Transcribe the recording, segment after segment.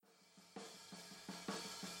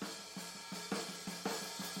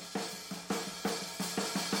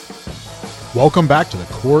Welcome back to the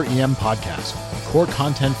Core EM Podcast, core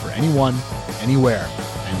content for anyone, anywhere,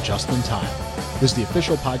 and just in time. This is the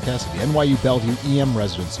official podcast of the NYU Bellevue EM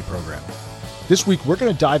residency program. This week, we're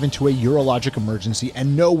going to dive into a urologic emergency,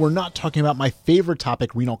 and no, we're not talking about my favorite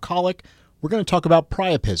topic, renal colic. We're going to talk about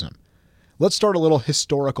priapism. Let's start a little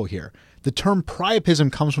historical here. The term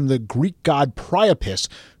priapism comes from the Greek god Priapus,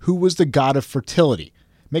 who was the god of fertility.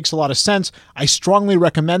 Makes a lot of sense. I strongly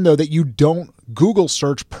recommend, though, that you don't Google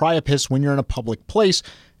search priapus when you're in a public place,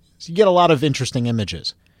 so you get a lot of interesting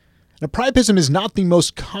images. Now, priapism is not the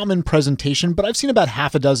most common presentation, but I've seen about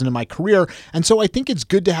half a dozen in my career, and so I think it's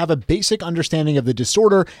good to have a basic understanding of the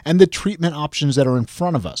disorder and the treatment options that are in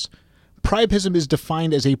front of us. Priapism is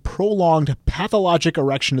defined as a prolonged pathologic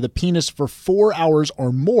erection of the penis for 4 hours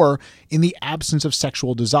or more in the absence of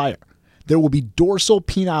sexual desire. There will be dorsal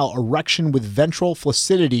penile erection with ventral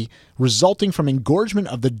flaccidity resulting from engorgement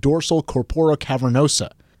of the dorsal corpora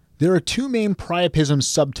cavernosa. There are two main priapism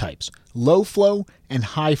subtypes, low flow and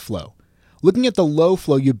high flow. Looking at the low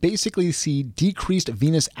flow, you basically see decreased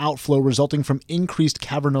venous outflow resulting from increased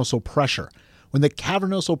cavernosal pressure. When the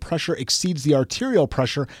cavernosal pressure exceeds the arterial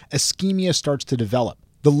pressure, ischemia starts to develop.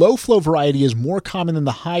 The low flow variety is more common than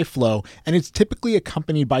the high flow, and it's typically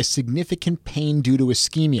accompanied by significant pain due to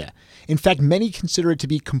ischemia. In fact, many consider it to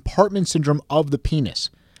be compartment syndrome of the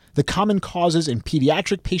penis. The common causes in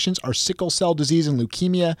pediatric patients are sickle cell disease and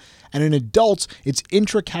leukemia, and in adults, it's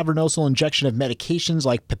intracavernosal injection of medications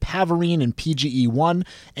like piperine and PGE1,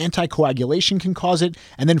 anticoagulation can cause it,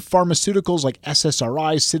 and then pharmaceuticals like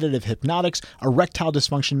SSRIs, sedative hypnotics, erectile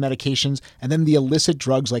dysfunction medications, and then the illicit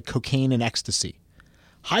drugs like cocaine and ecstasy.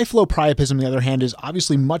 High-flow priapism, on the other hand, is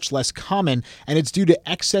obviously much less common, and it's due to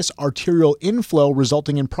excess arterial inflow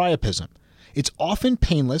resulting in priapism. It's often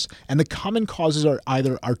painless, and the common causes are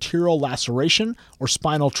either arterial laceration or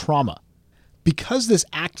spinal trauma. Because this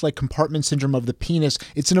acts like compartment syndrome of the penis,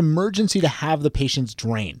 it's an emergency to have the patients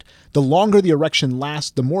drained. The longer the erection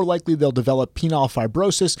lasts, the more likely they'll develop penile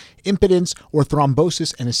fibrosis, impotence, or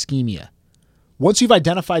thrombosis and ischemia. Once you've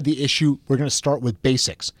identified the issue, we're going to start with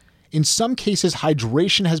basics. In some cases,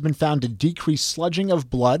 hydration has been found to decrease sludging of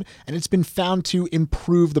blood, and it's been found to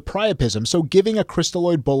improve the priapism, so giving a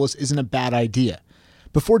crystalloid bolus isn't a bad idea.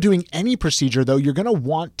 Before doing any procedure, though, you're going to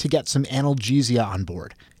want to get some analgesia on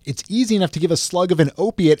board. It's easy enough to give a slug of an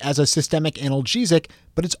opiate as a systemic analgesic,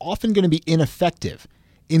 but it's often going to be ineffective.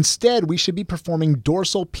 Instead, we should be performing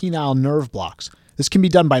dorsal penile nerve blocks. This can be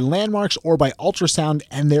done by landmarks or by ultrasound,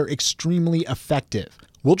 and they're extremely effective.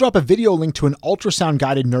 We'll drop a video link to an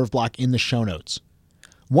ultrasound-guided nerve block in the show notes.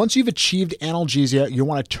 Once you've achieved analgesia, you'll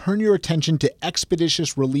want to turn your attention to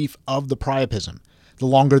expeditious relief of the priapism. The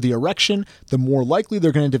longer the erection, the more likely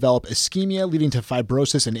they're going to develop ischemia, leading to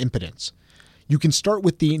fibrosis and impotence. You can start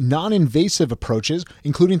with the non-invasive approaches,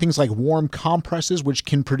 including things like warm compresses, which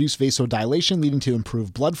can produce vasodilation, leading to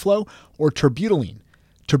improved blood flow, or terbutaline.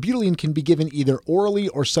 Terbutaline can be given either orally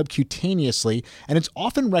or subcutaneously, and it's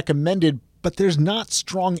often recommended, but there's not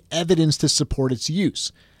strong evidence to support its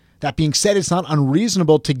use. That being said, it's not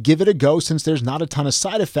unreasonable to give it a go since there's not a ton of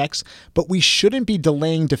side effects, but we shouldn't be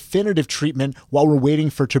delaying definitive treatment while we're waiting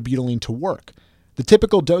for terbutaline to work. The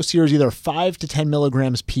typical dose here is either 5 to 10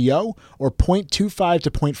 milligrams PO or 0.25 to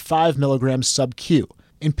 0.5 milligrams sub-Q.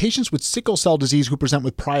 In patients with sickle cell disease who present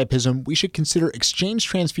with priapism, we should consider exchange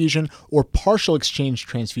transfusion or partial exchange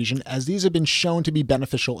transfusion, as these have been shown to be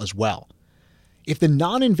beneficial as well. If the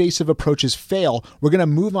non-invasive approaches fail, we're going to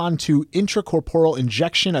move on to intracorporeal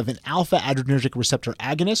injection of an alpha-adrenergic receptor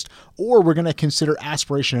agonist, or we're going to consider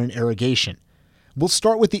aspiration and irrigation. We'll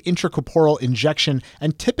start with the intracorporeal injection,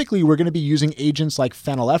 and typically we're going to be using agents like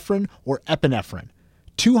phenylephrine or epinephrine.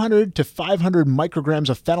 200 to 500 micrograms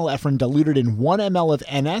of phenylephrine diluted in 1 ml of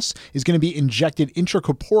NS is going to be injected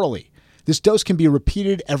intracorporally. This dose can be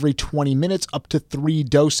repeated every 20 minutes up to 3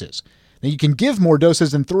 doses. Now, you can give more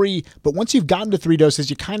doses than 3, but once you've gotten to 3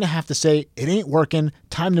 doses, you kind of have to say, it ain't working,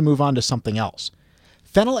 time to move on to something else.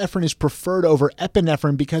 Phenylephrine is preferred over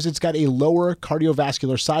epinephrine because it's got a lower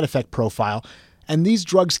cardiovascular side effect profile, and these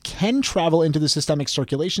drugs can travel into the systemic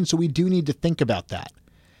circulation, so we do need to think about that.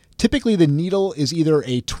 Typically, the needle is either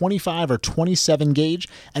a 25 or 27 gauge,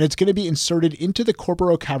 and it's going to be inserted into the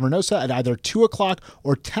corpora cavernosa at either 2 o'clock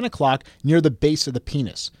or 10 o'clock near the base of the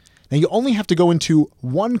penis. Now, you only have to go into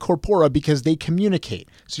one corpora because they communicate,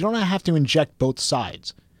 so you don't have to inject both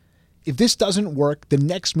sides. If this doesn't work, the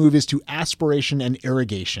next move is to aspiration and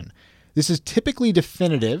irrigation. This is typically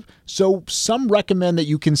definitive, so some recommend that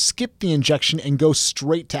you can skip the injection and go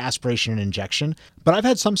straight to aspiration and injection, but I've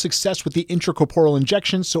had some success with the intracorporeal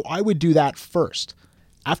injection, so I would do that first.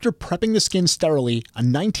 After prepping the skin sterilely, a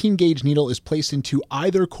 19-gauge needle is placed into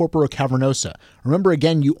either corpora cavernosa. Remember,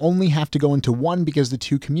 again, you only have to go into one because the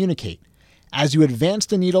two communicate. As you advance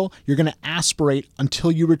the needle, you're going to aspirate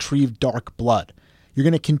until you retrieve dark blood. You're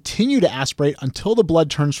going to continue to aspirate until the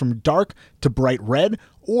blood turns from dark to bright red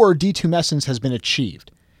or detumescence has been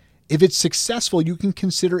achieved. If it's successful, you can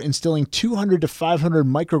consider instilling 200 to 500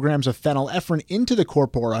 micrograms of phenylephrine into the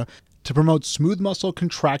corpora to promote smooth muscle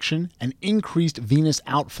contraction and increased venous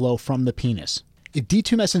outflow from the penis. If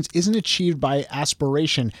detumescence isn't achieved by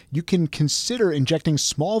aspiration, you can consider injecting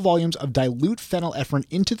small volumes of dilute phenylephrine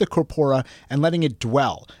into the corpora and letting it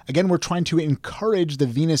dwell. Again, we're trying to encourage the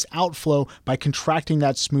venous outflow by contracting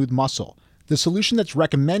that smooth muscle. The solution that's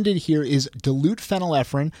recommended here is dilute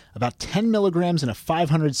phenylephrine, about 10 milligrams in a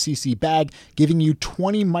 500 cc bag, giving you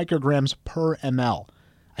 20 micrograms per ml.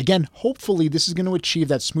 Again, hopefully this is going to achieve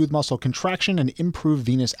that smooth muscle contraction and improve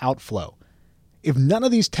venous outflow. If none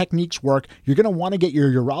of these techniques work, you're going to want to get your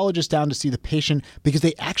urologist down to see the patient because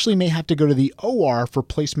they actually may have to go to the OR for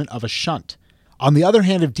placement of a shunt. On the other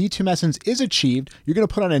hand, if detumescence is achieved, you're going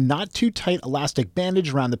to put on a not too tight elastic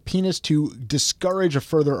bandage around the penis to discourage a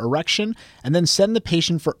further erection, and then send the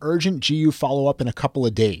patient for urgent GU follow-up in a couple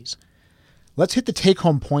of days. Let's hit the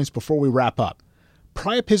take-home points before we wrap up.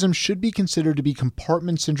 Priapism should be considered to be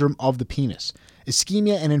compartment syndrome of the penis.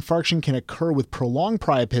 Ischemia and infarction can occur with prolonged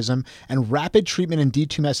priapism, and rapid treatment in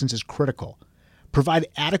detumescence is critical. Provide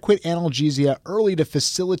adequate analgesia early to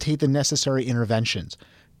facilitate the necessary interventions.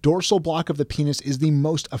 Dorsal block of the penis is the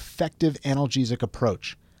most effective analgesic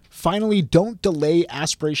approach. Finally, don't delay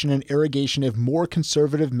aspiration and irrigation if more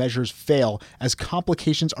conservative measures fail, as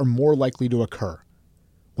complications are more likely to occur.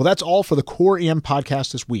 Well, that's all for the Core EM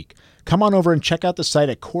podcast this week. Come on over and check out the site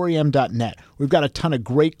at coreem.net. We've got a ton of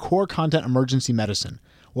great core content emergency medicine.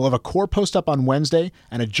 We'll have a core post up on Wednesday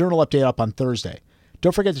and a journal update up on Thursday.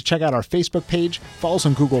 Don't forget to check out our Facebook page, follow us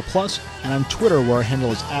on Google+, and on Twitter where our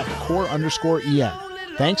handle is @core_EM.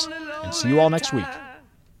 Thanks, and see you all next week.